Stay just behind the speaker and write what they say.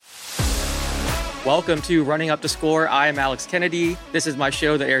Welcome to Running Up the Score. I am Alex Kennedy. This is my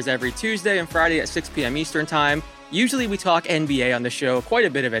show that airs every Tuesday and Friday at 6 p.m. Eastern Time. Usually we talk NBA on the show, quite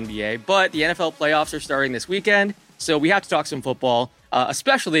a bit of NBA, but the NFL playoffs are starting this weekend, so we have to talk some football,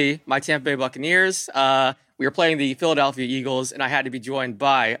 especially my Tampa Bay Buccaneers. We are playing the Philadelphia Eagles, and I had to be joined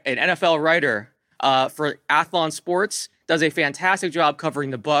by an NFL writer for Athlon Sports. Does a fantastic job covering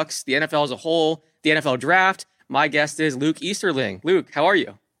the Bucs, the NFL as a whole, the NFL draft. My guest is Luke Easterling. Luke, how are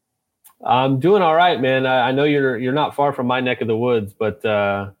you? I'm doing all right, man. I know you're not far from my neck of the woods, but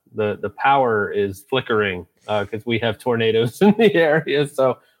the power is flickering because we have tornadoes in the area.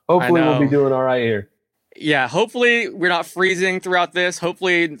 So hopefully we'll be doing all right here. Yeah, hopefully we're not freezing throughout this.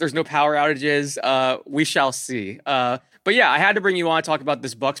 Hopefully there's no power outages. We shall see. But yeah, I had to bring you on to talk about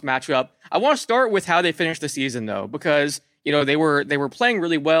this Bucs matchup. I want to start with how they finished the season, though, because they were playing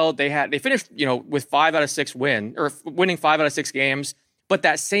really well. They finished with 5 out of 6 winning 5 out of 6 games. But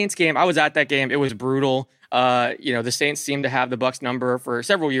that Saints game, I was at that game. It was brutal. The Saints seem to have the Bucs number for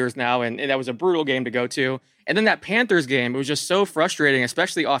several years now, and that was a brutal game to go to. And then that Panthers game, it was just so frustrating,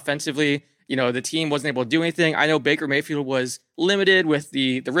 especially offensively. The team wasn't able to do anything. I know Baker Mayfield was limited with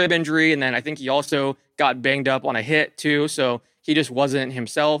the rib injury, and then I think he also got banged up on a hit too, so he just wasn't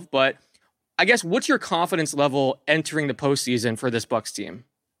himself. But I guess, what's your confidence level entering the postseason for this Bucs team?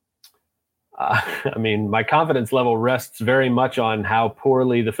 My confidence level rests very much on how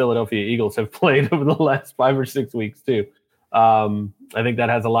poorly the Philadelphia Eagles have played over the last 5 or 6 weeks, too. I think that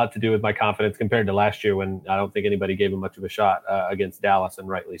has a lot to do with my confidence compared to last year when I don't think anybody gave them much of a shot against Dallas, and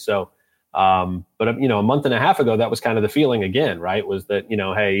rightly so. But a month and a half ago, that was kind of the feeling again, right? Was that,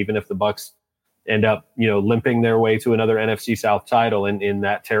 hey, even if the Bucs end up, limping their way to another NFC South title in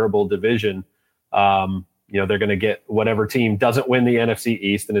that terrible division, they're going to get whatever team doesn't win the NFC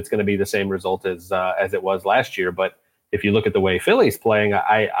East, and it's going to be the same result as it was last year. But if you look at the way Philly's playing,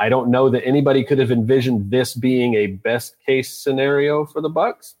 I don't know that anybody could have envisioned this being a best case scenario for the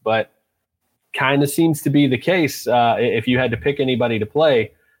Bucs, but kind of seems to be the case. If you had to pick anybody to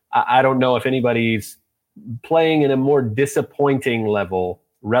play, I don't know if anybody's playing in a more disappointing level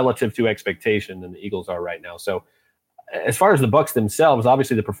relative to expectation than the Eagles are right now. So as far as the Bucs themselves,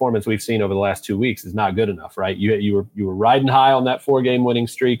 obviously the performance we've seen over the last 2 weeks is not good enough, right? You were riding high on that 4-game winning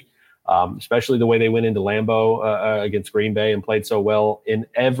streak, especially the way they went into Lambeau against Green Bay and played so well in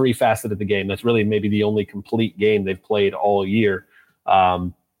every facet of the game. That's really maybe the only complete game they've played all year.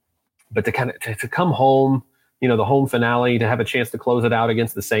 But to come home, the home finale, to have a chance to close it out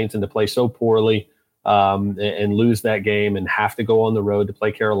against the Saints and to play so poorly and lose that game and have to go on the road to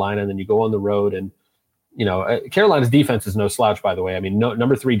play Carolina, and then you go on the road and Carolina's defense is no slouch, by the way.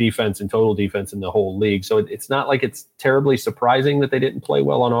 Number 3 defense in total defense in the whole league. So it's not like it's terribly surprising that they didn't play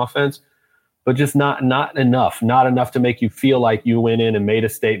well on offense, but just not enough to make you feel like you went in and made a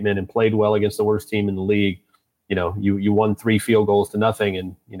statement and played well against the worst team in the league. You won 3 field goals to nothing,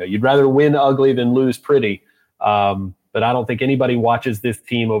 and you'd rather win ugly than lose pretty. But I don't think anybody watches this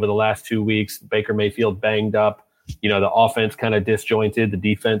team over the last 2 weeks. Baker Mayfield banged up. The offense kind of disjointed, the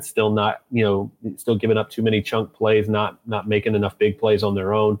defense still not, still giving up too many chunk plays, not making enough big plays on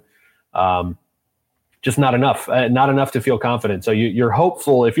their own. Just not enough to feel confident. So you're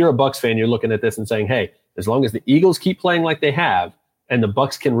hopeful. If you're a Bucs fan, you're looking at this and saying, hey, as long as the Eagles keep playing like they have and the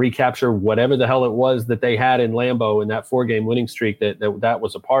Bucs can recapture whatever the hell it was that they had in Lambeau in that 4-game winning streak that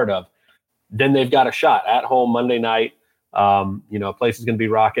was a part of, then they've got a shot at home Monday night. Place is going to be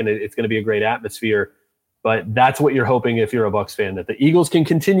rocking. It's going to be a great atmosphere. But that's what you're hoping if you're a Bucs fan, that the Eagles can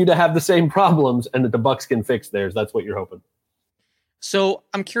continue to have the same problems and that the Bucs can fix theirs. That's what you're hoping. So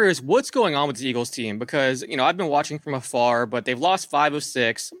I'm curious, what's going on with the Eagles team? Because, I've been watching from afar, but they've lost 5 of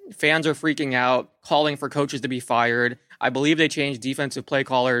 6. Fans are freaking out, calling for coaches to be fired. I believe they changed defensive play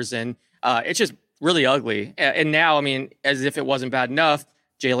callers, and it's just really ugly. And now, as if it wasn't bad enough,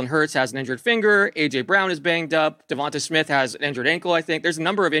 Jalen Hurts has an injured finger. A.J. Brown is banged up. Devonta Smith has an injured ankle, I think. There's a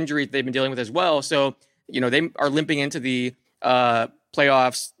number of injuries they've been dealing with as well. So, they are limping into the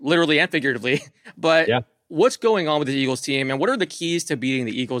playoffs, literally and figuratively. But yeah. What's going on with the Eagles team, and what are the keys to beating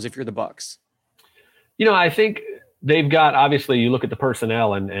the Eagles if you're the Bucs? I think they've got, obviously, you look at the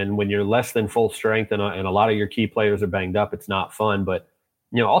personnel, and when you're less than full strength and a lot of your key players are banged up, it's not fun. But,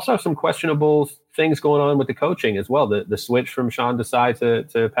 also some questionable things going on with the coaching as well. The switch from Sean Desai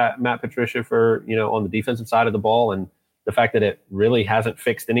to Matt Patricia for, on the defensive side of the ball, and the fact that it really hasn't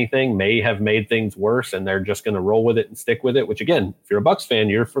fixed anything may have made things worse, and they're just going to roll with it and stick with it, which, again, if you're a Bucs fan,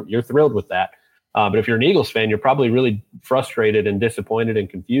 you're thrilled with that. But if you're an Eagles fan, you're probably really frustrated and disappointed and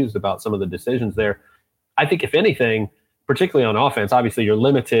confused about some of the decisions there. I think, if anything, particularly on offense, obviously you're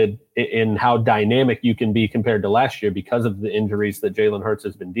limited in how dynamic you can be compared to last year because of the injuries that Jalen Hurts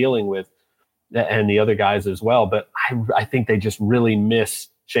has been dealing with. and the other guys as well. But I think they just really miss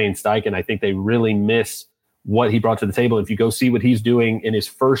Shane Steichen. I think they really miss what he brought to the table. If you go see what he's doing in his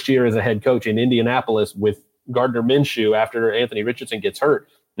first year as a head coach in Indianapolis with Gardner Minshew after Anthony Richardson gets hurt,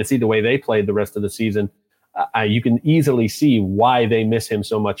 and see the way they played the rest of the season, you can easily see why they miss him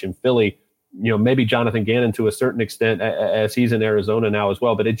so much in Philly. Maybe Jonathan Gannon to a certain extent as he's in Arizona now as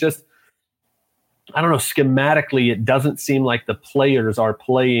well. But it just, I don't know, schematically, it doesn't seem like the players are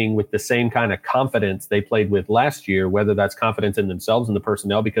playing with the same kind of confidence they played with last year, whether that's confidence in themselves and the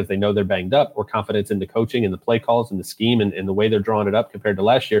personnel because they know they're banged up, or confidence in the coaching and the play calls and the scheme and the way they're drawing it up compared to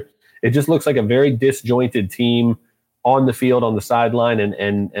last year. It just looks like a very disjointed team on the field, on the sideline,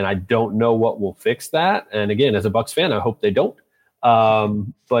 and I don't know what will fix that. And again, as a Bucs fan, I hope they don't.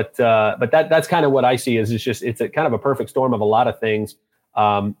 But that's kind of what I see is it's a kind of a perfect storm of a lot of things.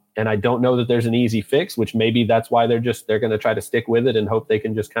 And I don't know that there's an easy fix, which maybe that's why they're going to try to stick with it and hope they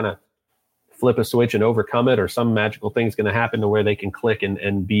can just kind of flip a switch and overcome it, or some magical thing's going to happen to where they can click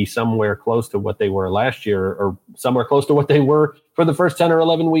and be somewhere close to what they were last year, or somewhere close to what they were for the first 10 or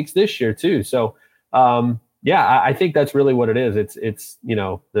 11 weeks this year too. So, I think that's really what it is. It's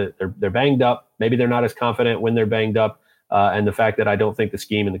they're banged up. Maybe they're not as confident when they're banged up. And the fact that I don't think the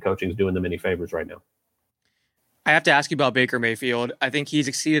scheme and the coaching is doing them any favors right now. I have to ask you about Baker Mayfield. I think he's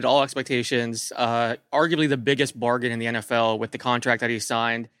exceeded all expectations, arguably the biggest bargain in the NFL with the contract that he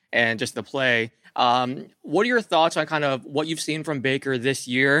signed and just the play. What are your thoughts on kind of what you've seen from Baker this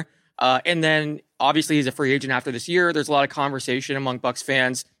year? And then obviously he's a free agent after this year. There's a lot of conversation among Bucs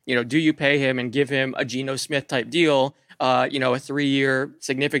fans. Do you pay him and give him a Geno Smith type deal, a 3-year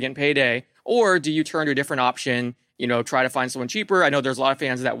significant payday, or do you turn to a different option, try to find someone cheaper? I know there's a lot of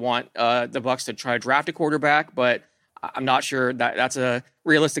fans that want the Bucs to try to draft a quarterback, but I'm not sure that that's a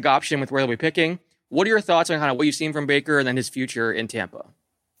realistic option with where they'll be picking. What are your thoughts on kind of what you've seen from Baker and then his future in Tampa?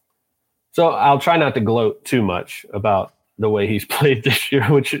 So I'll try not to gloat too much about the way he's played this year,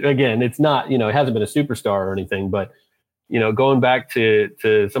 which again, it's not, it hasn't been a superstar or anything, but going back to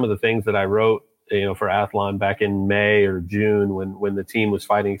some of the things that I wrote, for Athlon back in May or June when the team was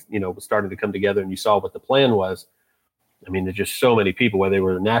fighting, was starting to come together and you saw what the plan was. I mean, there's just so many people, whether they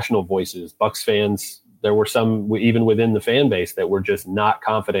were national voices, Bucs fans. There were some even within the fan base that were just not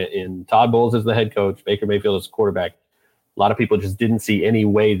confident in Todd Bowles as the head coach, Baker Mayfield as quarterback. A lot of people just didn't see any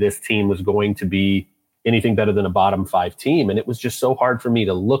way this team was going to be anything better than a bottom 5 team. And it was just so hard for me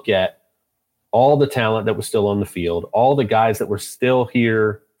to look at all the talent that was still on the field, all the guys that were still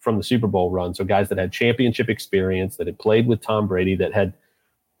here from the Super Bowl run. So guys that had championship experience, that had played with Tom Brady, that had,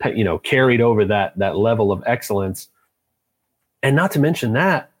 carried over that level of excellence. And not to mention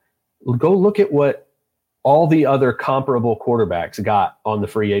that, go look at what all the other comparable quarterbacks got on the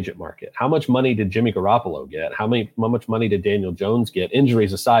free agent market. How much money did Jimmy Garoppolo get? How much money did Daniel Jones get?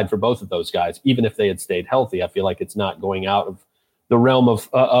 Injuries aside for both of those guys, even if they had stayed healthy, I feel like it's not going out of the realm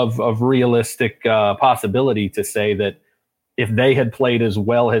of realistic possibility to say that if they had played as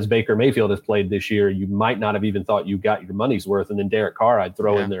well as Baker Mayfield has played this year, you might not have even thought you got your money's worth. And then Derek Carr I'd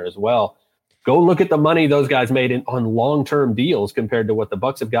throw in there as well. Go look at the money those guys made on long-term deals compared to what the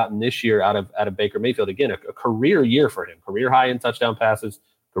Bucs have gotten this year out of Baker Mayfield. Again, a career year for him, career high in touchdown passes,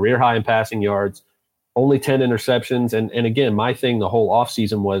 career high in passing yards, only 10 interceptions. And again, my thing the whole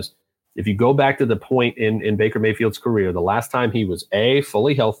offseason was, if you go back to the point in Baker Mayfield's career, the last time he was A,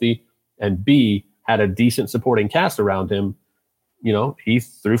 fully healthy, and B, had a decent supporting cast around him, he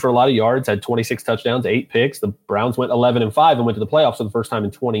threw for a lot of yards, had 26 touchdowns, 8 picks. The Browns went 11-5 and went to the playoffs for the first time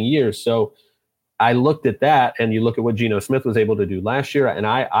in 20 years. So I looked at that, and you look at what Geno Smith was able to do last year, and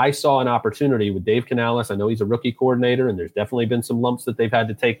I saw an opportunity with Dave Canales. I know he's a rookie coordinator, and there's definitely been some lumps that they've had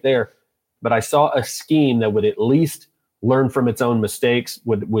to take there. But I saw a scheme that would at least learn from its own mistakes,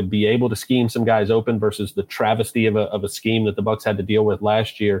 would be able to scheme some guys open versus the travesty of a scheme that the Bucs had to deal with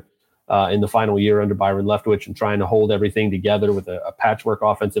last year in the final year under Byron Leftwich, and trying to hold everything together with a patchwork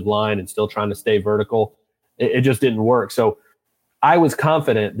offensive line and still trying to stay vertical. It just didn't work. So I was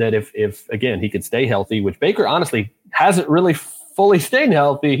confident that if again, he could stay healthy, which Baker honestly hasn't really fully stayed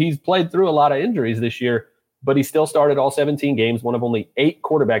healthy. He's played through a lot of injuries this year, but he still started all 17 games, one of only 8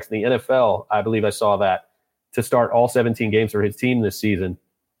 quarterbacks in the NFL, I believe I saw that, to start all 17 games for his team this season.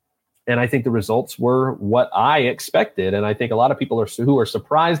 And I think the results were what I expected. And I think a lot of people who are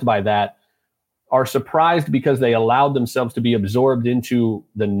surprised by that are surprised because they allowed themselves to be absorbed into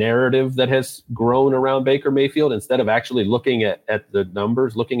the narrative that has grown around Baker Mayfield, instead of actually looking at the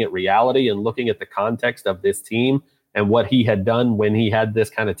numbers, looking at reality, and looking at the context of this team and what he had done when he had this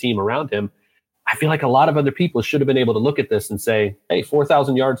kind of team around him. I feel like a lot of other people should have been able to look at this and say, hey,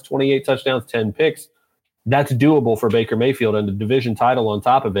 4,000 yards, 28 touchdowns, 10 picks. That's doable for Baker Mayfield, and the division title on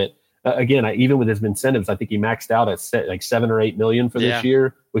top of it. again, even with his incentives, I think he maxed out at like $7 or $8 million for this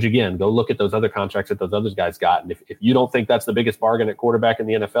year, which again, go look at those other contracts that those other guys got. And if you don't think that's the biggest bargain at quarterback in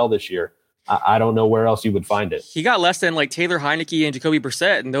the NFL this year, I don't know where else you would find it. He got less than like Taylor Heineke and Jacoby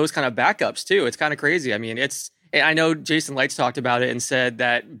Brissett and those kind of backups too. It's kind of crazy. I mean, I know Jason Lights talked about it and said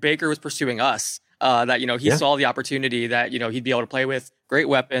that Baker was pursuing us, that, he saw the opportunity that, he'd be able to play with great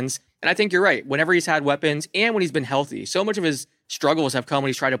weapons. And I think you're right. Whenever he's had weapons and when he's been healthy, so much of his struggles have come when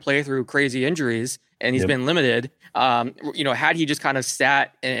he's tried to play through crazy injuries and he's been limited. Had he just kind of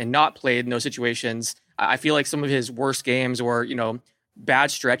sat and not played in those situations, I feel like some of his worst games or,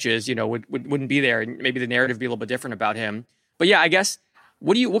 bad stretches, wouldn't be there. And maybe the narrative would be a little bit different about him. But yeah, I guess,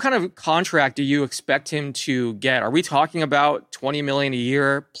 what kind of contract do you expect him to get? Are we talking about $20 million a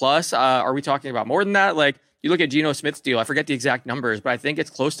year plus? Are we talking about more than that? Like, you look at Geno Smith's deal, I forget the exact numbers, but I think it's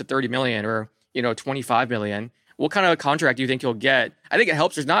close to 30 million or, 25 million. What kind of contract do you think he'll get? I think it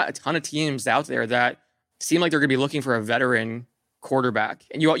helps. There's not a ton of teams out there that seem like they're going to be looking for a veteran quarterback.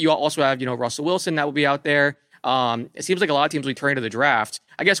 And you also have, Russell Wilson that will be out there. It seems like a lot of teams will be turning to the draft.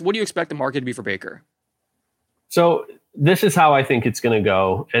 I guess, what do you expect the market to be for Baker? So this is how I think it's going to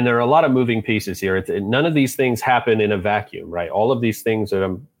go. And there are a lot of moving pieces here. None of these things happen in a vacuum, right? All of these things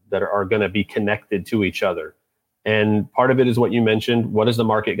that are going to be connected to each other. And part of it is what you mentioned. What is the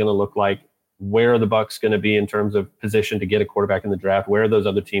market going to look like? Where are the Bucs going to be in terms of position to get a quarterback in the draft? Where are those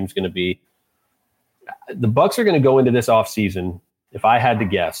other teams going to be? The Bucs are going to go into this offseason, if I had to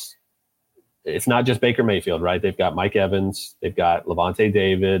guess, it's not just Baker Mayfield, right? They've got Mike Evans. They've got Levante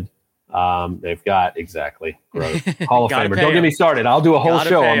David. They've got Hall of Famer. Don't get me started. I'll do a whole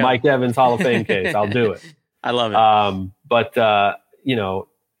show on Mike Evans Hall of Fame case. I'll do it. I love it. But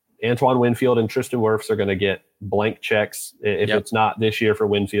Antoine Winfield and Tristan Wirfs are going to get blank checks. If it's not this year for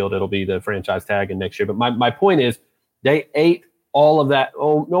Winfield, it'll be the franchise tag and next year. But my point is, they ate all of that,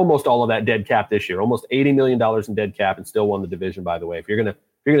 almost all of that dead cap this year, almost $80 million in dead cap, and still won the division. By the way, if you're gonna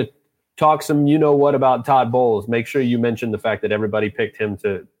talk some, what about Todd Bowles, make sure you mention the fact that everybody picked him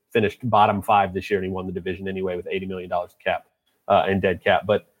to finish bottom 5 this year, and he won the division anyway with $80 million cap and dead cap.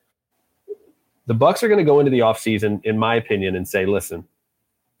 But the Bucs are going to go into the offseason, in my opinion, and say, listen,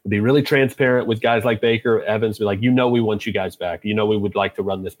 be really transparent with guys like Baker, Evans, be like, we want you guys back. We would like to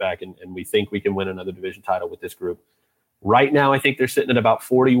run this back, and we think we can win another division title with this group. Right now, I think they're sitting at about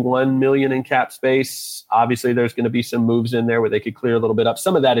 $41 million in cap space. Obviously, there's going to be some moves in there where they could clear a little bit up.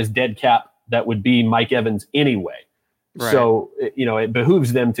 Some of that is dead cap that would be Mike Evans anyway. Right. So, it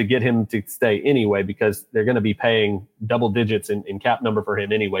behooves them to get him to stay anyway, because they're going to be paying double digits in cap number for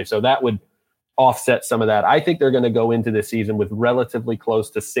him anyway. So that would offset some of that. I think they're going to go into this season with relatively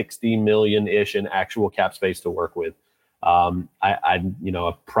close to $60 million-ish in actual cap space to work with.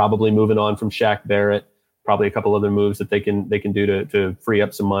 Probably moving on from Shaq Barrett, probably a couple other moves that they can do to free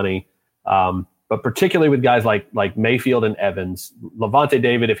up some money. But particularly with guys like Mayfield and Evans, Levante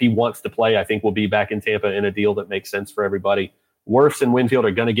David, if he wants to play, I think will be back in Tampa in a deal that makes sense for everybody. Wirfs and Winfield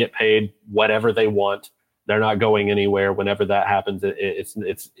are going to get paid whatever they want. They're not going anywhere. Whenever that happens, it's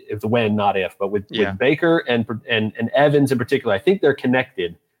when, not if. But with Baker and Evans in particular, I think they're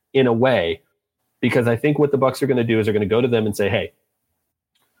connected in a way, because I think what the Bucs are going to do is they're going to go to them and say, hey,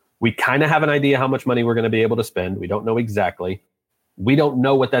 we kind of have an idea how much money we're going to be able to spend. We don't know exactly. We don't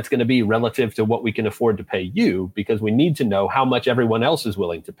know what that's going to be relative to what we can afford to pay you, because we need to know how much everyone else is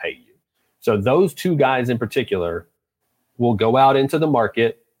willing to pay you. So those two guys in particular will go out into the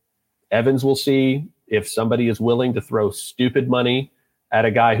market. Evans will see if somebody is willing to throw stupid money at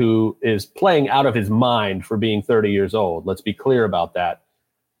a guy who is playing out of his mind for being 30 years old. Let's be clear about that.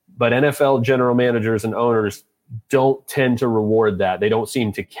 But NFL general managers and owners don't tend to reward that. They don't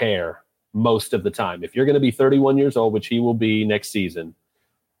seem to care most of the time. If you're going to be 31 years old, which he will be next season,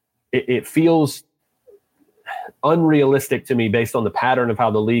 it feels unrealistic to me, based on the pattern of how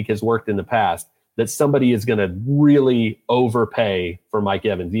the league has worked in the past, that somebody is going to really overpay for Mike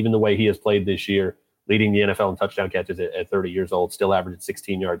Evans, even the way he has played this year, leading the NFL in touchdown catches at 30 years old, still averaging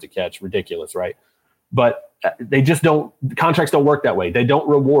 16 yards a catch. Ridiculous, right? But they just don't, contracts don't work that way. They don't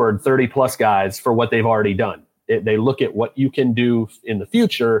reward 30 plus guys for what they've already done. They look at what you can do in the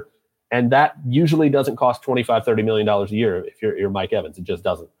future, and that usually doesn't cost $25-30 million a year if you're Mike Evans. It just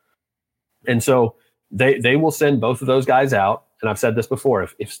doesn't. And so they will send both of those guys out. And I've said this before,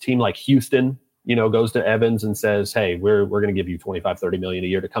 if a team like Houston, goes to Evans and says, hey, we're going to give you $25-30 million a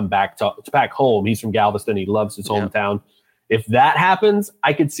year to come back to back home. He's from Galveston. He loves his hometown. If that happens,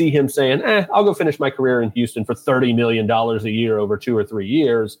 I could see him saying, I'll go finish my career in Houston for $30 million a year over 2 or 3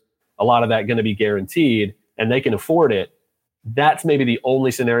 years. A lot of that going to be guaranteed, and they can afford it. That's maybe the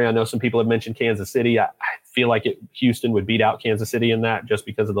only scenario. I know some people have mentioned Kansas City. I feel like Houston would beat out Kansas City in that just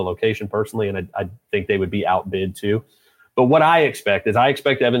because of the location personally, and I think they would be outbid too. But what I expect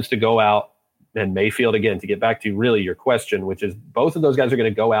Evans to go out and Mayfield, again, to get back to really your question, which is both of those guys are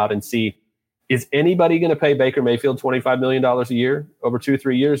going to go out and see, is anybody going to pay Baker Mayfield $25 million a year over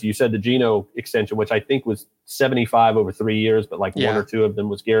 2-3 years? You said the Geno extension, which I think was 75 over 3 years, but like one or two of them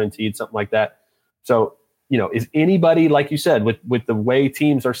was guaranteed, something like that. So, is anybody, like you said, with the way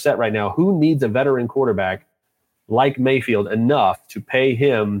teams are set right now, who needs a veteran quarterback like Mayfield enough to pay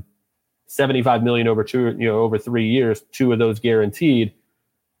him $75 million over 3 years, 2 of those guaranteed?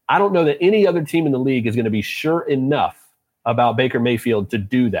 I don't know that any other team in the league is going to be sure enough about Baker Mayfield to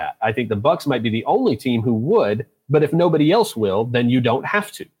do that. I think the Bucs might be the only team who would, but if nobody else will, then you don't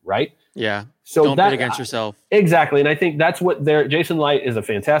have to, right? Yeah. So don't bet against yourself. Exactly. And I think that's what Jason Light is a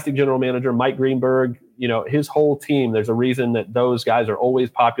fantastic general manager. Mike Greenberg, his whole team, there's a reason that those guys are always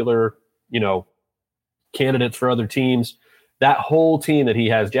popular, candidates for other teams. That whole team that he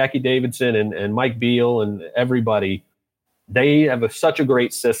has, Jackie Davidson and Mike Beal and everybody, they have such a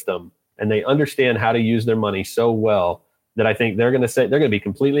great system and they understand how to use their money so well that I think they're going to be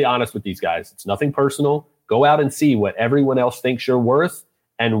completely honest with these guys. It's nothing personal. Go out and see what everyone else thinks you're worth,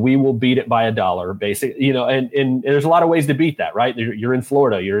 and we will beat it by $1, basically. And there's a lot of ways to beat that, right? You're in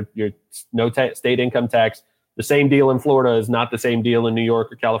Florida. You're no state income tax. The same deal in Florida is not the same deal in New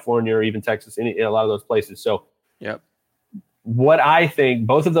York or California or even Texas, in a lot of those places. So, yep. What I think,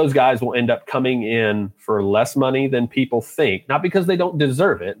 both of those guys will end up coming in for less money than people think, not because they don't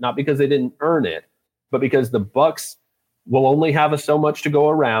deserve it, not because they didn't earn it, but because the Bucs will only have so much to go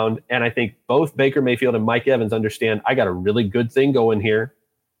around. And I think both Baker Mayfield and Mike Evans understand, I got a really good thing going here.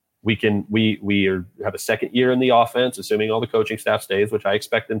 We have a second year in the offense, assuming all the coaching staff stays, which I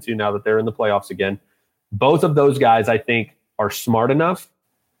expect them to now that they're in the playoffs again. Both of those guys, I think, are smart enough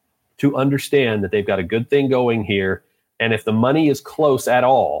to understand that they've got a good thing going here. And if the money is close at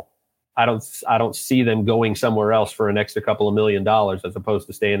all, I don't see them going somewhere else for an extra couple of $1 million as opposed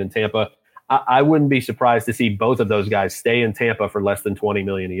to staying in Tampa. I wouldn't be surprised to see both of those guys stay in Tampa for less than $20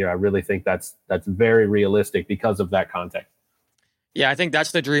 million a year. I really think that's very realistic because of that context. Yeah, I think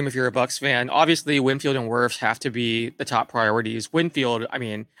that's the dream if you're a Bucs fan. Obviously, Winfield and Wirfs have to be the top priorities. Winfield, I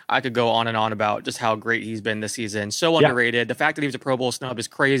mean, I could go on and on about just how great he's been this season. So underrated. The fact that he was a Pro Bowl snub is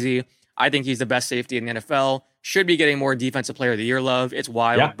crazy. I think he's the best safety in the NFL. Should be getting more Defensive Player of the Year love. It's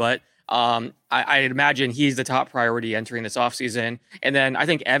wild, but I'd imagine he's the top priority entering this offseason. And then I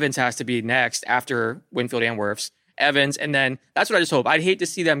think Evans has to be next after Winfield and Wirfs. Evans, and then that's what I just hope. I'd hate to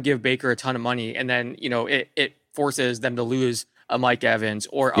see them give Baker a ton of money, and then it forces them to lose a Mike Evans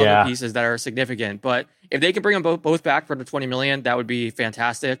or other pieces that are significant. But if they can bring them both back for the $20 million, that would be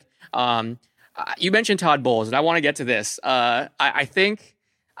fantastic. You mentioned Todd Bowles, and I want to get to this. I think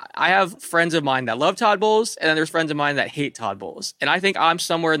I have friends of mine that love Todd Bowles, and then there's friends of mine that hate Todd Bowles. And I think I'm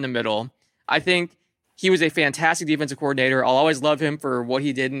somewhere in the middle. I think he was a fantastic defensive coordinator. I'll always love him for what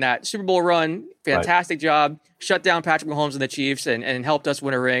he did in that Super Bowl run. Fantastic job. Shut down Patrick Mahomes and the Chiefs and helped us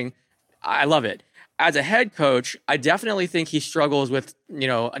win a ring. I love it. As a head coach, I definitely think he struggles with,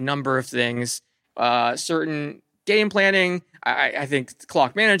 a number of things, certain game planning. I think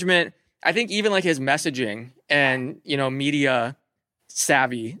clock management. I think even like his messaging and, media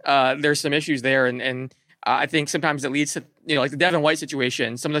savvy. There's some issues there. And I think sometimes it leads to, like the Devin White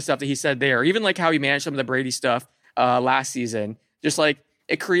situation, some of the stuff that he said there, even like how he managed some of the Brady stuff last season, just like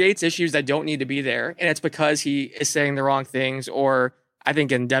it creates issues that don't need to be there. And it's because he is saying the wrong things, or I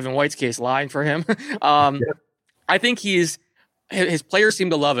think in Devin White's case, lying for him. I think his players seem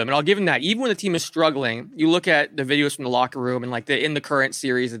to love him, and I'll give him that. Even when the team is struggling, you look at the videos from the locker room and like in the current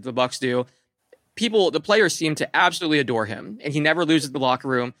series that the Bucs do, the players seem to absolutely adore him, and he never loses the locker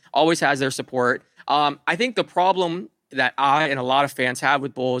room, always has their support. I think the problem that I and a lot of fans have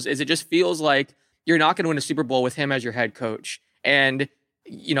with Bowles is it just feels like you're not going to win a Super Bowl with him as your head coach. And,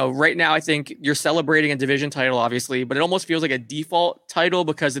 right now I think you're celebrating a division title, obviously, but it almost feels like a default title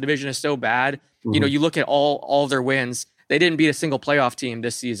because the division is so bad. Mm-hmm. You look at all of their wins. They didn't beat a single playoff team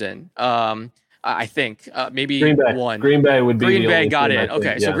this season. I think maybe one. Green Bay would be Green Bay got in.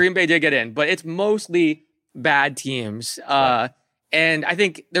 Okay, so Green Bay did get in, but it's mostly bad teams. And I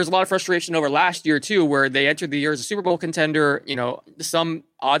think there's a lot of frustration over last year too, where they entered the year as a Super Bowl contender. Some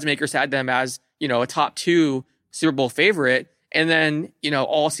odds makers had them as a top 2 Super Bowl favorite, and then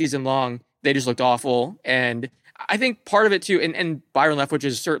all season long they just looked awful. And I think part of it too, and Byron Leftwich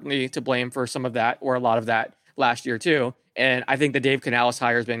is certainly to blame for some of that or a lot of that last year too. And I think the Dave Canales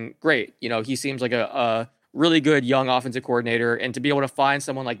hire has been great. He seems like a really good young offensive coordinator, and to be able to find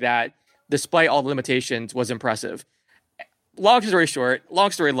someone like that, despite all the limitations, was impressive. long story short,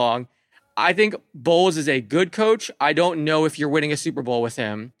 long story long, I think Bowles is a good coach. I don't know if you're winning a Super Bowl with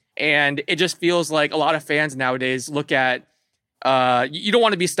him. And it just feels like a lot of fans nowadays look at, you don't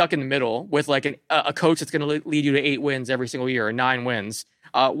want to be stuck in the middle with like a coach that's going to lead you to 8 wins every single year or 9 wins.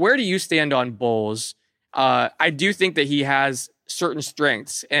 Where do you stand on Bowles? I do think that he has certain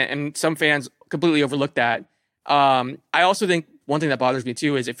strengths, and some fans completely overlook that. I also think one thing that bothers me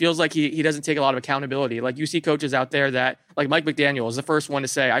too is it feels like he doesn't take a lot of accountability. Like you see coaches out there that, like Mike McDaniel is the first one to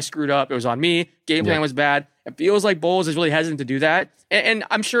say, I screwed up, it was on me, game plan was bad. It feels like Bowles is really hesitant to do that. And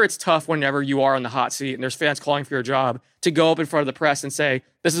I'm sure it's tough whenever you are on the hot seat and there's fans calling for your job to go up in front of the press and say,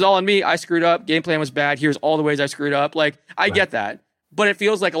 this is all on me, I screwed up, game plan was bad, here's all the ways I screwed up. Like, I get that. But it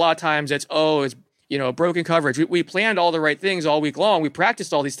feels like a lot of times it's broken coverage. We planned all the right things all week long. We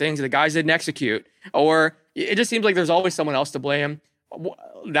practiced all these things and the guys didn't execute. Or it just seems like there's always someone else to blame.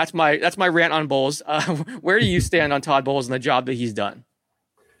 That's my rant on Bowles. Where do you stand on Todd Bowles and the job that he's done?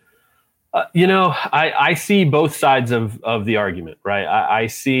 I see both sides of the argument, right? I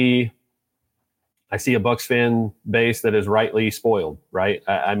see a Bucs fan base that is rightly spoiled, right?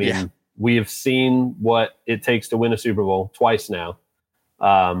 I mean, we have seen what it takes to win a Super Bowl twice now.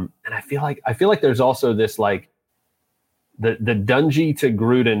 And I feel like there's also this like the Dungy to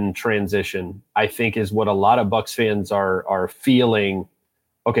Gruden transition, I think, is what a lot of Bucs fans are feeling.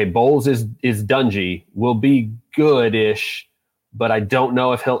 Okay, Bowles is Dungy, will be good-ish, but I don't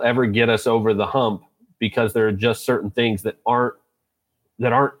know if he'll ever get us over the hump because there are just certain things that aren't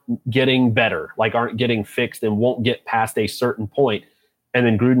getting better, like aren't getting fixed and won't get past a certain point. And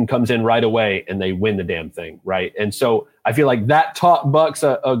then Gruden comes in right away and they win the damn thing, right? And so I feel like that taught Bucs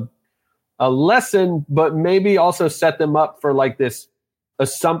a lesson, but maybe also set them up for like this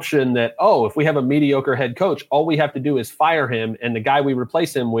assumption that, if we have a mediocre head coach, all we have to do is fire him and the guy we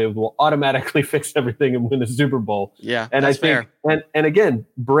replace him with will automatically fix everything and win a Super Bowl. Yeah, and that's I think, fair. And again,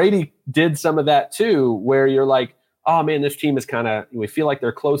 Brady did some of that too, where you're like, oh man, this team is we feel like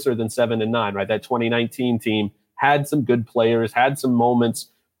they're closer than 7-9, right? That 2019 team had some good players, had some moments,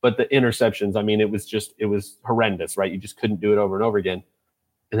 but the interceptions, I mean, it was horrendous, right? You just couldn't do it over and over again.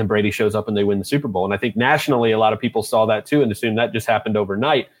 And then Brady shows up and they win the Super Bowl. And I think nationally, a lot of people saw that too and assumed that just happened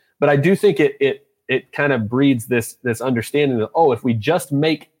overnight. But I do think it kind of breeds this understanding that, if we just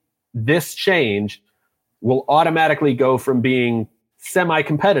make this change, we'll automatically go from being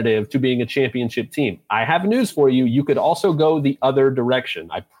semi-competitive to being a championship team. I have news for you. You could also go the other direction.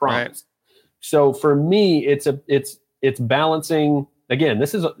 I promise. Right. So for me, it's balancing. Again,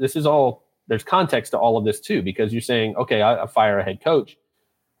 this is all. There's context to all of this too, because you're saying, okay, I fire a head coach.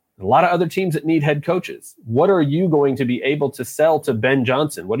 A lot of other teams that need head coaches. What are you going to be able to sell to Ben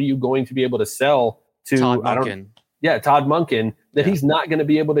Johnson? What are you going to be able to sell to Todd Monken? Todd Monken, that he's not going to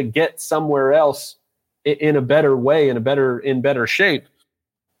be able to get somewhere else in a better way, in better shape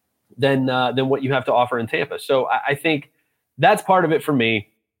than what you have to offer in Tampa. So I think that's part of it for me.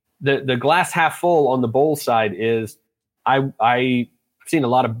 The glass half full on the Bowles side is I've seen a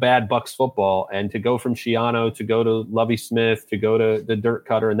lot of bad Bucs football, and to go from Schiano to go to Lovie Smith to go to the Dirt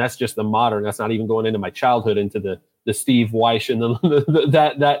Cutter, and that's just the modern. That's not even going into my childhood, into the Steve Weish and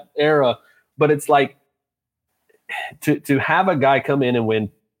that era. But it's like to have a guy come in and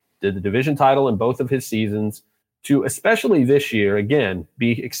win the division title in both of his seasons, to especially this year again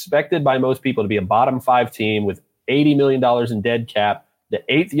be expected by most people to be a bottom 5 team with $80 million in dead cap, the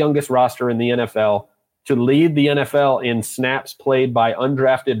 8th youngest roster in the NFL. To lead the NFL in snaps played by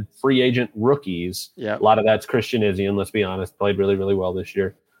undrafted free agent rookies. Yeah. A lot of that's Christian Izien, let's be honest, played really, really well this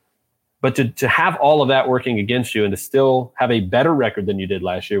year. But to have all of that working against you and to still have a better record than you did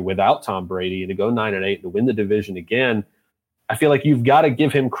last year without Tom Brady and to go 9-8 to win the division again, I feel like you've got to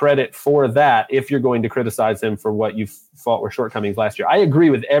give him credit for that if you're going to criticize him for what you thought were shortcomings last year. I agree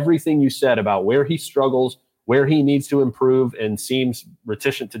with everything you said about where he struggles, where he needs to improve and seems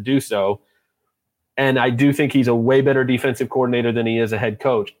reticent to do so. And I do think he's a way better defensive coordinator than he is a head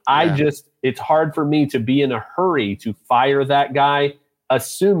coach. Yeah. It's hard for me to be in a hurry to fire that guy,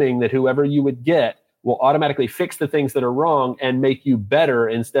 assuming that whoever you would get will automatically fix the things that are wrong and make you better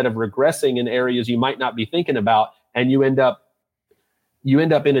instead of regressing in areas you might not be thinking about. And you end up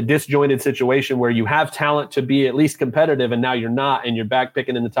in a disjointed situation where you have talent to be at least competitive and now you're not, and you're back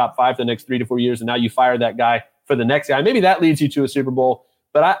picking in the top 5 for the next 3 to 4 years. And now you fire that guy for the next guy. Maybe that leads you to a Super Bowl.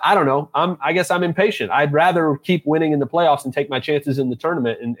 But I don't know. I guess I'm impatient. I'd rather keep winning in the playoffs and take my chances in the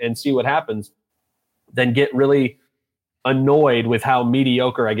tournament and see what happens than get really annoyed with how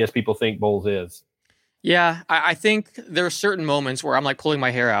mediocre I guess people think Bowles is. Yeah, I think there are certain moments where I'm like pulling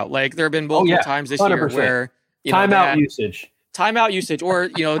my hair out. Like there have been multiple times this 100%. Year where timeout usage. timeout usage, or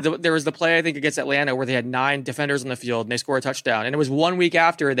there was the play I think against Atlanta where they had 9 defenders on the field and they scored a touchdown, and it was 1 week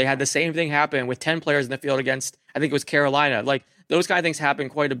after they had the same thing happen with 10 players in the field against, I think it was Carolina. Like those kind of things happen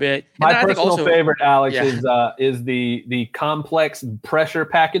quite a bit. My personal favorite, Alex, is the complex pressure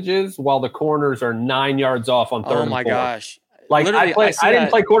packages while the corners are 9 yards off on third. Oh my gosh! Like I didn't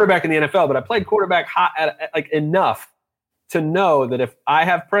play quarterback in the NFL, but I played quarterback hot like enough to know that if I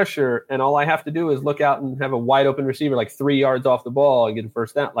have pressure and all I have to do is look out and have a wide open receiver like 3 yards off the ball and get a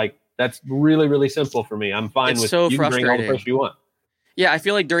first down, like that's really, really simple for me. I'm fine with so you can bring all the pressure you want. Yeah, I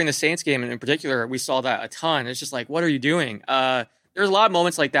feel like during the Saints game in particular, we saw that a ton. It's just like, what are you doing? There's a lot of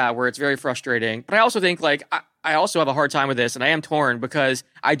moments like that where it's very frustrating. But I also think like I also have a hard time with this, and I am torn because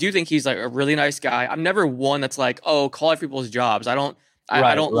I do think he's like a really nice guy. I'm never one that's like, oh, call every people's jobs. I don't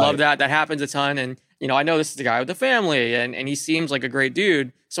love that. That happens a ton. And I know this is the guy with the family, and he seems like a great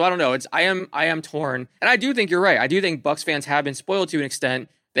dude. So I don't know. I am torn. And I do think you're right. I do think Bucs fans have been spoiled to an extent.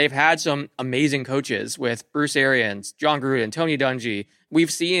 They've had some amazing coaches with Bruce Arians, John Gruden, Tony Dungy.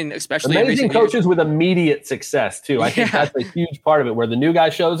 We've seen, especially amazing coaches with immediate success too. I think that's a huge part of it, where the new guy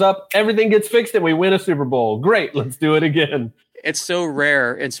shows up, everything gets fixed, and we win a Super Bowl. Great, let's do it again. It's so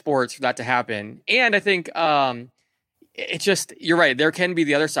rare in sports for that to happen. And I think it's just, you're right. There can be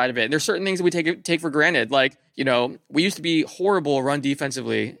the other side of it. And there's certain things that we take for granted. Like, we used to be horrible run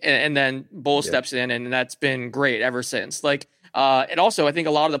defensively, and then Bowles steps in, and that's been great ever since. Like, and also, I think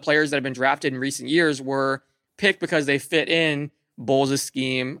a lot of the players that have been drafted in recent years were picked because they fit in Bowles'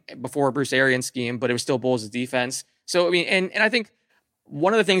 scheme before Bruce Arians' scheme, but it was still Bowles' defense. So, I mean, and I think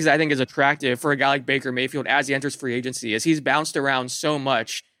one of the things that I think is attractive for a guy like Baker Mayfield as he enters free agency is he's bounced around so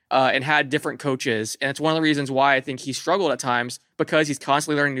much and had different coaches. And it's one of the reasons why I think he struggled at times, because he's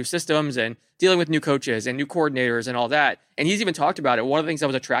constantly learning new systems and dealing with new coaches and new coordinators and all that. And he's even talked about it. One of the things that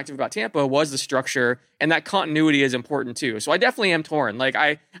was attractive about Tampa was the structure, and that continuity is important too. So I definitely am torn. Like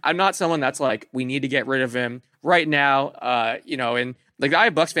I'm not someone that's like, we need to get rid of him right now. And like I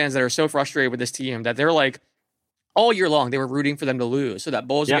have Bucs fans that are so frustrated with this team that they're like, all year long, they were rooting for them to lose so that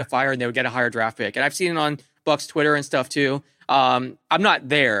Bowles would get fired and they would get a higher draft pick. And I've seen it on Bucs Twitter and stuff too. I'm not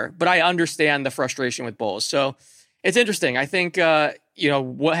there, but I understand the frustration with Bowles. So it's interesting. I think,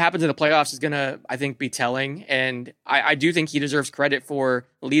 what happens in the playoffs is going to, I think, be telling. And I do think he deserves credit for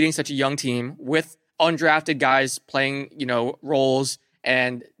leading such a young team with undrafted guys playing, roles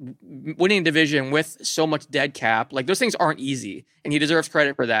and winning division with so much dead cap. Like, those things aren't easy, and he deserves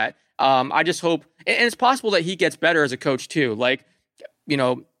credit for that. I just hope, and it's possible that he gets better as a coach too. Like,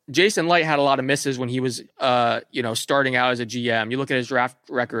 Jason Light had a lot of misses when he was, starting out as a GM. You look at his draft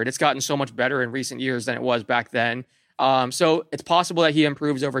record; it's gotten so much better in recent years than it was back then. So it's possible that he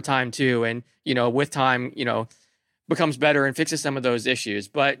improves over time too, and with time, becomes better and fixes some of those issues.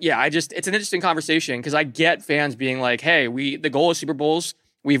 But yeah, it's an interesting conversation because I get fans being like, "Hey, the goal is Super Bowls.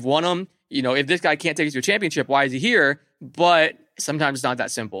 We've won them. If this guy can't take us to a championship, why is he here?" But sometimes it's not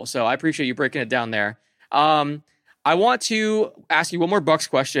that simple. So I appreciate you breaking it down there. I want to ask you one more Bucs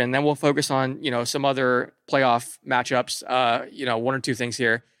question, then we'll focus on, some other playoff matchups, one or two things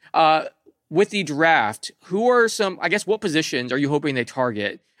here. With the draft, who are what positions are you hoping they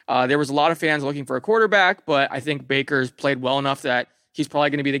target? There was a lot of fans looking for a quarterback, but I think Baker's played well enough that he's probably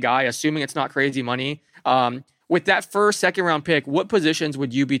going to be the guy, assuming it's not crazy money. With that first, second round pick, what positions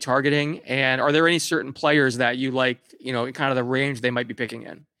would you be targeting? And are there any certain players that you like, kind of the range they might be picking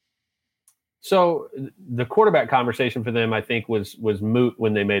in? So the quarterback conversation for them, I think, was moot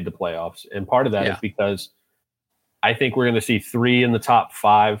when they made the playoffs. And part of that is because I think we're going to see 3 in the top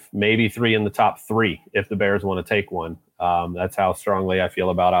 5, maybe 3 in the top 3 if the Bears want to take one. That's how strongly I feel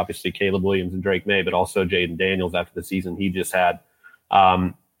about, obviously, Caleb Williams and Drake May, but also Jaden Daniels after the season he just had.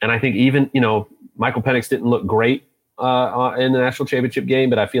 And I think even, Michael Penix didn't look great in the national championship game,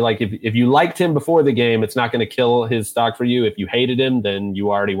 but I feel like if you liked him before the game, it's not going to kill his stock for you. If you hated him, then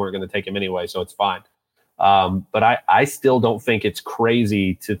you already weren't going to take him anyway, so it's fine. But I still don't think it's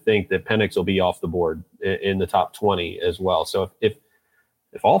crazy to think that Penix will be off the board in the top 20 as well. So if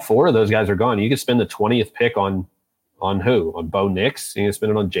all 4 of those guys are gone, you could spend the 20th pick on who? On Bo Nix? You're going to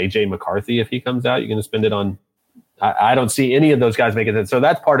spend it on J.J. McCarthy if he comes out? You're going to spend it on – I don't see any of those guys making it. So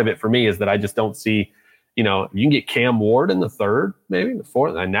that's part of it for me, is that I just don't see – you can get Cam Ward in the 3rd, maybe the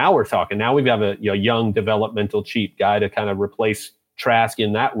 4th. And now we're talking. Now we've got a young, developmental, cheap guy to kind of replace Trask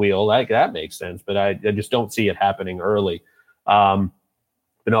in that wheel. That makes sense, but I just don't see it happening early. But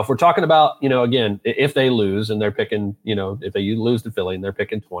if we're talking about, again, if they lose and they're picking, if they lose to Philly and they're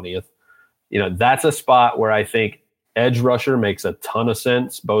picking 20th, that's a spot where I think edge rusher makes a ton of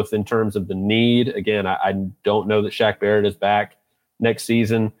sense, both in terms of the need. Again, I don't know that Shaq Barrett is back next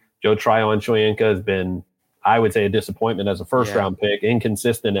season. Joe Tryon-Shoyinka has been I would say a disappointment as a first round pick,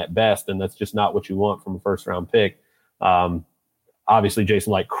 inconsistent at best, and that's just not what you want from a first round pick. Obviously,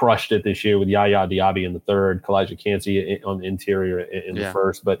 Jason Light crushed it this year with Yaya Diaby in the third, Kalijah Kancey on the interior in the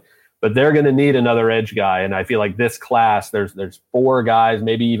first, but they're going to need another edge guy, and I feel like this class, there's 4 guys,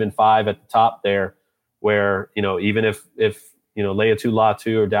 maybe even 5 at the top there, where even if Leatu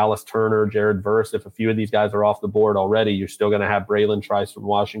Latu or Dallas Turner, Jared Verse, if a few of these guys are off the board already, you're still going to have Braylon Trice from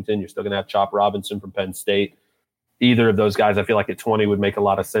Washington, you're still going to have Chop Robinson from Penn State. Either of those guys, I feel like at 20 would make a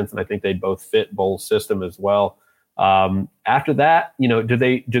lot of sense, and I think they both fit Bowles' system as well. After that, do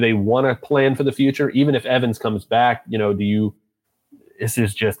they want to plan for the future? Even if Evans comes back, this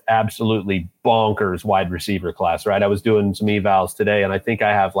is just absolutely bonkers wide receiver class, right? I was doing some evals today, and I think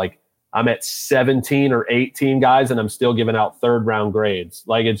I'm at 17 or 18 guys, and I'm still giving out 3rd round grades.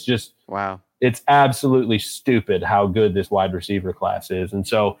 Like, it's just, wow. It's absolutely stupid how good this wide receiver class is. And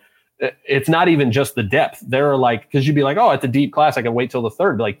so it's not even just the depth. There are because you'd be like, oh, it's a deep class, I can wait till the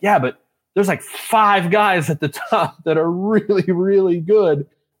third. Be like, yeah, but there's 5 guys at the top that are really, really good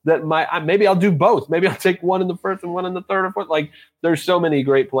that maybe I'll do both. Maybe I'll take one in the first and one in the third or fourth. There's so many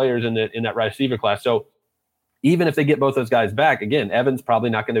great players in that receiver class. So even if they get both those guys back, again, Evans probably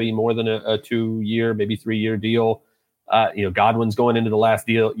not going to be more than a 2-year, maybe 3-year deal. Godwin's going into the last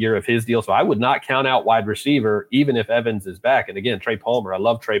year of his deal. So I would not count out wide receiver, even if Evans is back. And again, Trey Palmer, I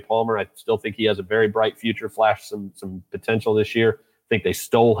love Trey Palmer. I still think he has a very bright future, flashed some potential this year. I think they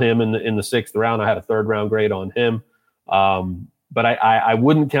stole him in the 6th round. I had a 3rd round grade on him. But I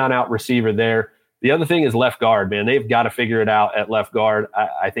wouldn't count out receiver there. The other thing is left guard, man. They've got to figure it out at left guard.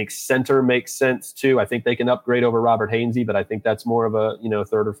 I think center makes sense too. I think they can upgrade over Robert Hainsey, but I think that's more of a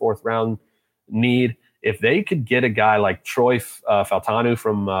 3rd or 4th round need. If they could get a guy like Troy Faltanu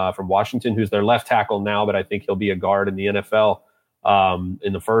from Washington, who's their left tackle now, but I think he'll be a guard in the NFL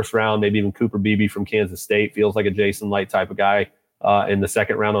in the 1st round, maybe even Cooper Beebe from Kansas State, feels like a Jason Light type of guy. In the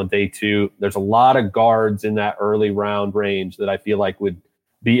 2nd round on day 2. There's a lot of guards in that early round range that I feel like would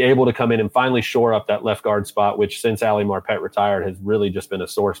be able to come in and finally shore up that left guard spot, which since Ali Marpet retired has really just been a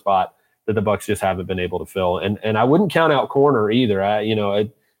sore spot that the Bucs just haven't been able to fill. And I wouldn't count out corner either.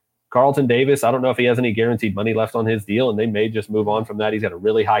 Carlton Davis, I don't know if he has any guaranteed money left on his deal, and they may just move on from that. He's got a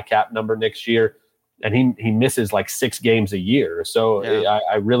really high cap number next year, and he misses 6 games a year. So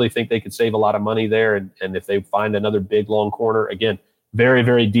I really think they could save a lot of money there. And if they find another big, long corner, again, very,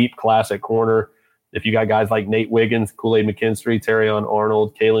 very deep class at corner. If you got guys like Nate Wiggins, Kool-Aid McKinstry, Terrion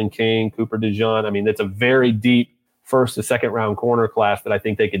Arnold, Kalen King, Cooper DeJean, it's a very deep 1st to 2nd round corner class that I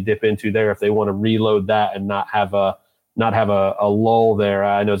think they could dip into there if they want to reload that and not have a lull there.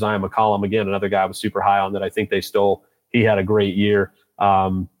 I know Zion McCollum, again, another guy I was super high on that I think they stole. He had a great year.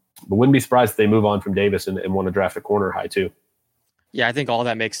 But wouldn't be surprised if they move on from Davis and want to draft a corner high too. Yeah, I think all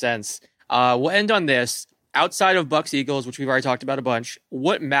that makes sense. We'll end on this. Outside of Bucs-Eagles, which we've already talked about a bunch,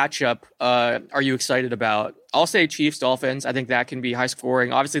 what matchup are you excited about? I'll say Chiefs-Dolphins. I think that can be high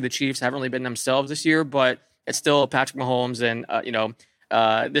scoring. Obviously, the Chiefs haven't really been themselves this year, but it's still Patrick Mahomes,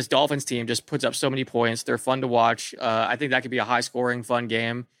 and this Dolphins team just puts up so many points. They're fun to watch. I think that could be a high scoring, fun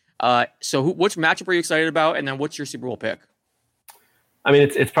game. So which matchup are you excited about? And then what's your Super Bowl pick?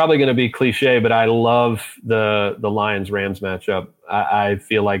 It's probably going to be cliche, but I love the Lions-Rams matchup. I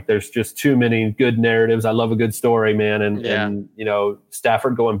feel like there's just too many good narratives. I love a good story, man. And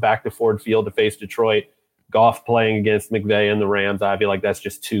Stafford going back to Ford Field to face Detroit, Goff playing against McVay and the Rams. I feel like that's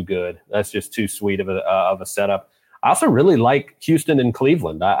just too good. That's just too sweet of a setup. I also really like Houston and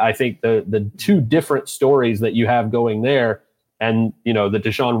Cleveland. I think the 2 different stories that you have going there, and, the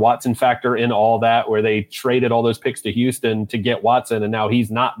Deshaun Watson factor in all that, where they traded all those picks to Houston to get Watson, and now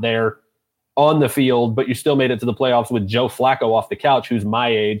he's not there on the field, but you still made it to the playoffs with Joe Flacco off the couch, who's my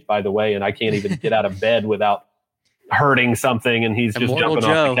age, by the way, and I can't even get out of bed without hurting something, and he's just jumping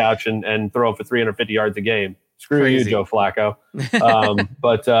off the couch and throwing for 350 yards a game. Screw Crazy. You, Joe Flacco.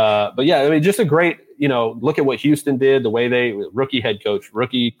 But yeah, just a great, look at what Houston did, the way rookie head coach,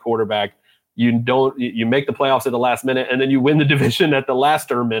 rookie quarterback. You make the playoffs at the last minute, and then you win the division at the last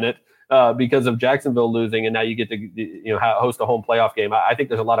minute because of Jacksonville losing, and now you get to host a home playoff game. I think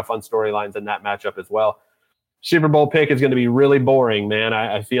there's a lot of fun storylines in that matchup as well. Super Bowl pick is going to be really boring, man.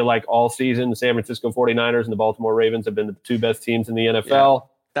 I feel like all season the San Francisco 49ers and the Baltimore Ravens have been the 2 best teams in the NFL. Yeah,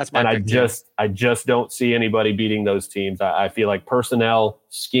 that's my pick. I just don't see anybody beating those teams. I feel like personnel,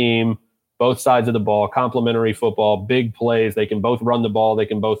 scheme, both sides of the ball, complementary football, big plays. They can both run the ball. They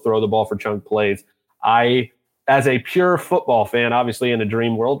can both throw the ball for chunk plays. As a pure football fan, obviously in a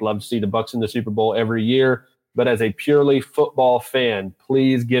dream world, love to see the Bucs in the Super Bowl every year. But as a purely football fan,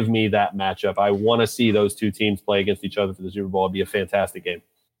 please give me that matchup. I want to see those 2 teams play against each other for the Super Bowl. It'd be a fantastic game.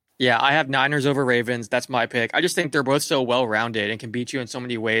 Yeah, I have Niners over Ravens. That's my pick. I just think they're both so well-rounded and can beat you in so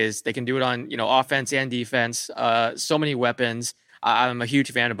many ways. They can do it on, offense and defense. So many weapons. I'm a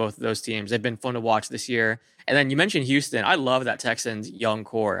huge fan of both of those teams. They've been fun to watch this year. And then you mentioned Houston. I love that Texans young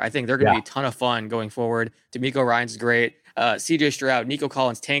core. I think they're going to be a ton of fun going forward. D'Amico Ryan's great. CJ Stroud, Nico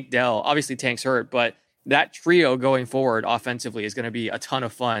Collins, Tank Dell. Obviously, Tank's hurt, but that trio going forward offensively is going to be a ton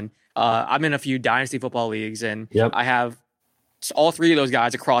of fun. I'm in a few dynasty football leagues, and I have all three of those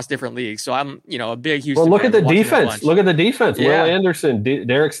guys across different leagues. So I'm, a big Houston. Well, look at the defense. Look at the defense. Yeah. Will Anderson,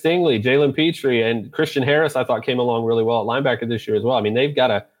 Derek Stingley, Jalen Petrie, and Christian Harris, I thought came along really well at linebacker this year as well. I mean, they've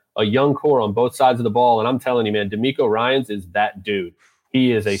got a young core on both sides of the ball. And I'm telling you, man, D'Amico Ryans is that dude.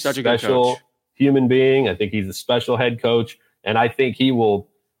 He is a special human being. I think he's a special head coach. And I think he'll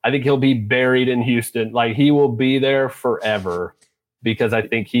be buried in Houston. Like, he will be there forever, because I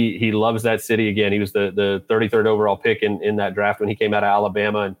think he loves that city. Again, he was the 33rd overall pick in that draft when he came out of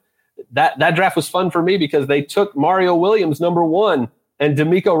Alabama. And that draft was fun for me because they took Mario Williams, number 1, and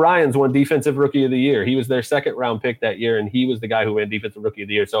D'Amico Ryans won Defensive Rookie of the Year. He was their second round pick that year, and he was the guy who won Defensive Rookie of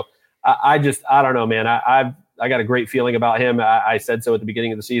the Year. So I don't know, man. I got a great feeling about him. I said so at the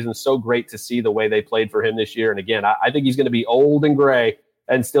beginning of the season. So great to see the way they played for him this year. And again, I think he's going to be old and gray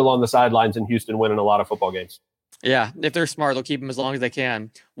and still on the sidelines in Houston winning a lot of football games. Yeah, if they're smart, they'll keep him as long as they can.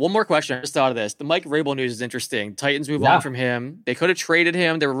 One more question. I just thought of this. The Mike Vrabel news is interesting. Titans move on from him. They could have traded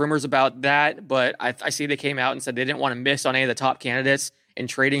him. There were rumors about that, but I see they came out and said they didn't want to miss on any of the top candidates, and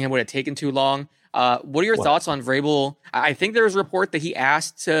trading him would have taken too long. What are your thoughts on Vrabel? I think there was a report that he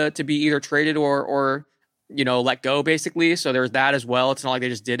asked to be either traded or let go, basically. So there's that as well. It's not like they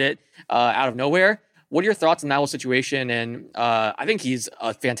just did it out of nowhere. What are your thoughts on that whole situation? And I think he's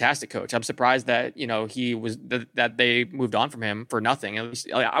a fantastic coach. I'm surprised that he was that they moved on from him for nothing. At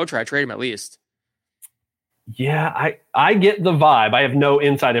least I would try to trade him at least. Yeah, I get the vibe. I have no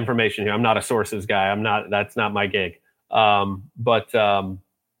inside information here. I'm not a sources guy. That's not my gig. I'm not sure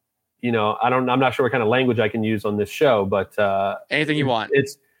what kind of language I can use on this show, but anything you want.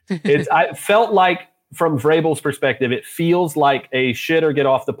 I felt like, from Vrabel's perspective, it feels like a shit or get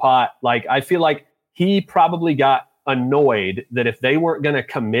off the pot. Like, I feel like he probably got annoyed that if they weren't going to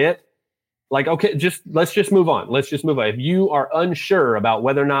commit, like, okay, let's just move on. Let's just move on. If you are unsure about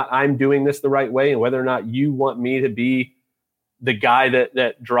whether or not I'm doing this the right way and whether or not you want me to be the guy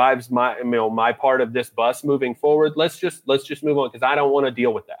that drives my part of this bus moving forward, let's just move on, because I don't want to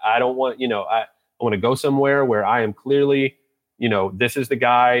deal with that. I don't want, I want to go somewhere where I am clearly, this is the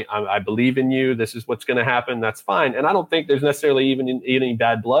guy. I believe in you. This is what's going to happen. That's fine. And I don't think there's necessarily even any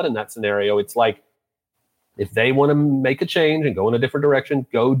bad blood in that scenario. It's like, if they want to make a change and go in a different direction,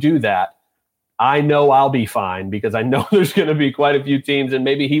 go do that. I know I'll be fine, because I know there's going to be quite a few teams, and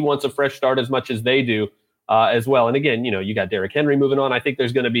maybe he wants a fresh start as much as they do as well. And again, you got Derrick Henry moving on. I think there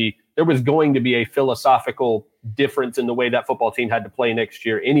was going to be a philosophical difference in the way that football team had to play next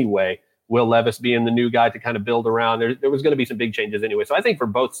year anyway. Will Levis being the new guy to kind of build around. There was going to be some big changes anyway. So I think for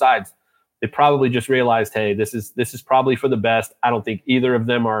both sides, they probably just realized, hey, this is probably for the best. I don't think either of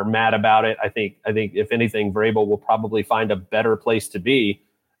them are mad about it. I think if anything, Vrabel will probably find a better place to be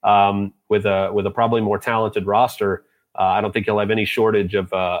with a probably more talented roster. I don't think he'll have any shortage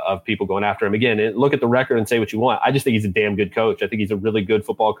of people going after him. Again, look at the record and say what you want. I just think he's a damn good coach. I think he's a really good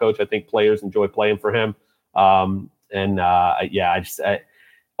football coach. I think players enjoy playing for him.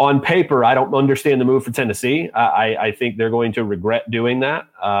 On paper, I don't understand the move for Tennessee. I think they're going to regret doing that.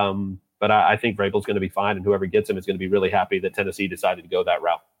 But I think Vrabel's going to be fine, and whoever gets him is going to be really happy that Tennessee decided to go that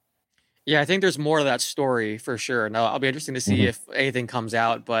route. Yeah, I think there's more to that story for sure. Now, I'll be interesting to see if anything comes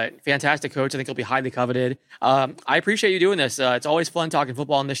out, but fantastic coach. I think he'll be highly coveted. I appreciate you doing this. It's always fun talking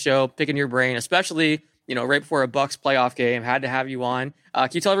football on this show, picking your brain, especially, right before a Bucs playoff game. Had to have you on. Can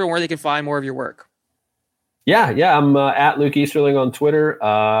you tell everyone where they can find more of your work? Yeah. I'm at Luke Easterling on Twitter,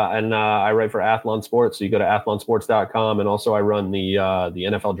 and I write for Athlon Sports. So you go to athlonsports.com, and also I run the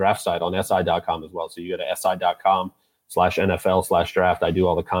NFL draft site on si.com as well. So you go to si.com/NFL/draft. I do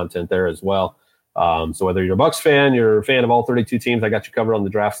all the content there as well. So whether you're a Bucs fan, you're a fan of all 32 teams, I got you covered on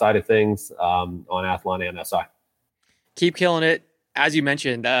the draft side of things on Athlon and SI. Keep killing it. As you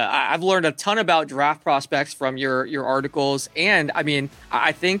mentioned, I've learned a ton about draft prospects from your articles. And I mean,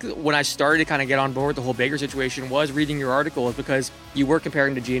 I think when I started to kind of get on board with the whole Baker situation was reading your articles, because you were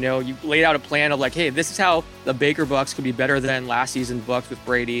comparing to Geno. You laid out a plan of like, hey, this is how the Baker Bucs could be better than last season's Bucs with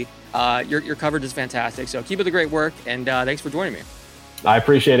Brady. Your coverage is fantastic. So keep up the great work. And thanks for joining me. I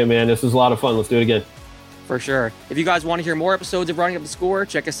appreciate it, man. This was a lot of fun. Let's do it again. For sure. If you guys want to hear more episodes of Running Up the Score,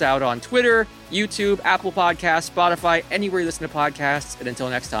 check us out on Twitter, YouTube, Apple Podcasts, Spotify, anywhere you listen to podcasts. And until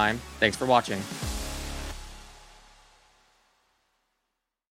next time, thanks for watching.